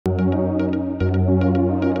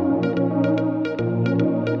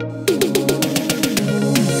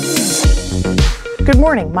Good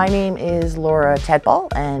morning, my name is Laura Tedball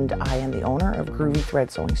and I am the owner of Groovy Thread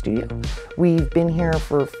Sewing Studio. We've been here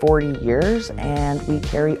for 40 years and we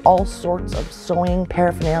carry all sorts of sewing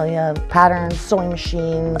paraphernalia, patterns, sewing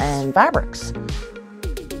machines, and fabrics.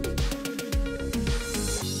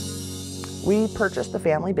 We purchased the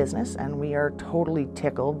family business and we are totally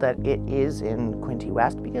tickled that it is in Quinte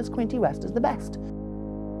West because Quinte West is the best.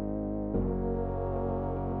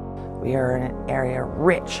 We are in an area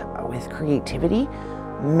rich with creativity,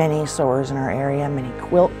 many sewers in our area, many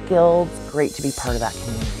quilt guilds. Great to be part of that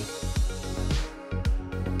community.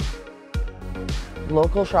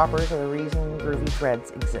 Local shoppers are the reason Groovy Threads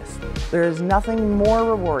exists. There is nothing more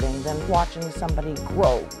rewarding than watching somebody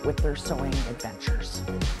grow with their sewing adventures.